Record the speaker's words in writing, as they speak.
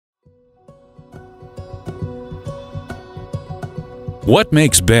What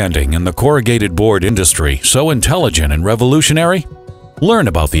makes banding in the corrugated board industry so intelligent and revolutionary? Learn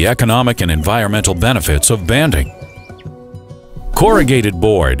about the economic and environmental benefits of banding. Corrugated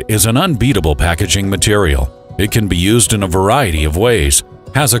board is an unbeatable packaging material. It can be used in a variety of ways,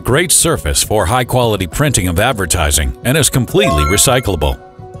 has a great surface for high-quality printing of advertising, and is completely recyclable.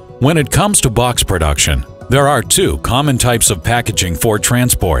 When it comes to box production, there are two common types of packaging for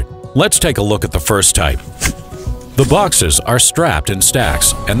transport. Let's take a look at the first type. The boxes are strapped in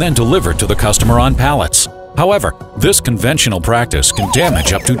stacks and then delivered to the customer on pallets. However, this conventional practice can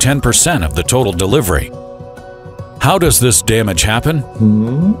damage up to 10% of the total delivery. How does this damage happen?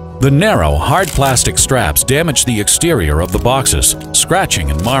 The narrow, hard plastic straps damage the exterior of the boxes, scratching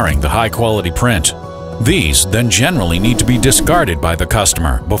and marring the high-quality print. These then generally need to be discarded by the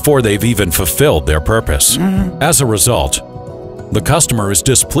customer before they've even fulfilled their purpose. As a result, the customer is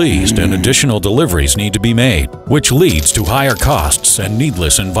displeased and additional deliveries need to be made, which leads to higher costs and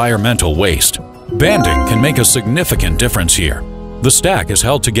needless environmental waste. Banding can make a significant difference here. The stack is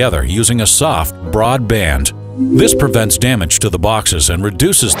held together using a soft, broad band. This prevents damage to the boxes and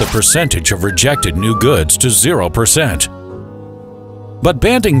reduces the percentage of rejected new goods to 0%. But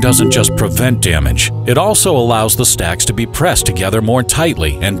banding doesn't just prevent damage, it also allows the stacks to be pressed together more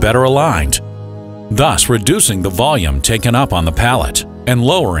tightly and better aligned, thus reducing the volume taken up on the pallet and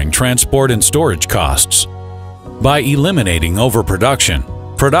lowering transport and storage costs. By eliminating overproduction,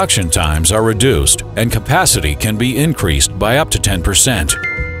 production times are reduced and capacity can be increased by up to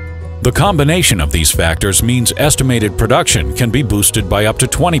 10%. The combination of these factors means estimated production can be boosted by up to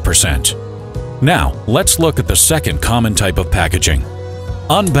 20%. Now, let's look at the second common type of packaging.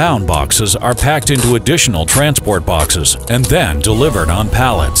 Unbound boxes are packed into additional transport boxes and then delivered on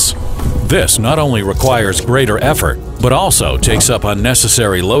pallets. This not only requires greater effort, but also takes up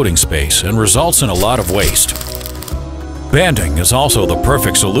unnecessary loading space and results in a lot of waste. Banding is also the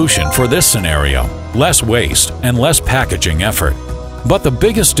perfect solution for this scenario: less waste and less packaging effort. But the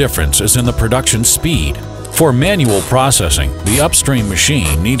biggest difference is in the production speed. For manual processing, the upstream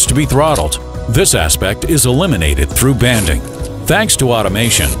machine needs to be throttled. This aspect is eliminated through banding. Thanks to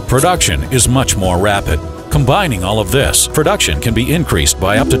automation, production is much more rapid. Combining all of this, production can be increased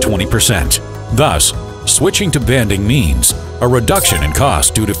by up to 20%. Thus, switching to banding means a reduction in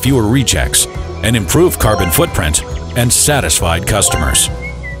cost due to fewer rejects, an improved carbon footprint, and satisfied customers.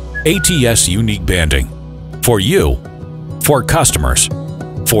 ATS Unique Banding. For you, for customers,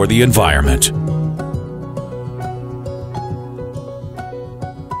 for the environment.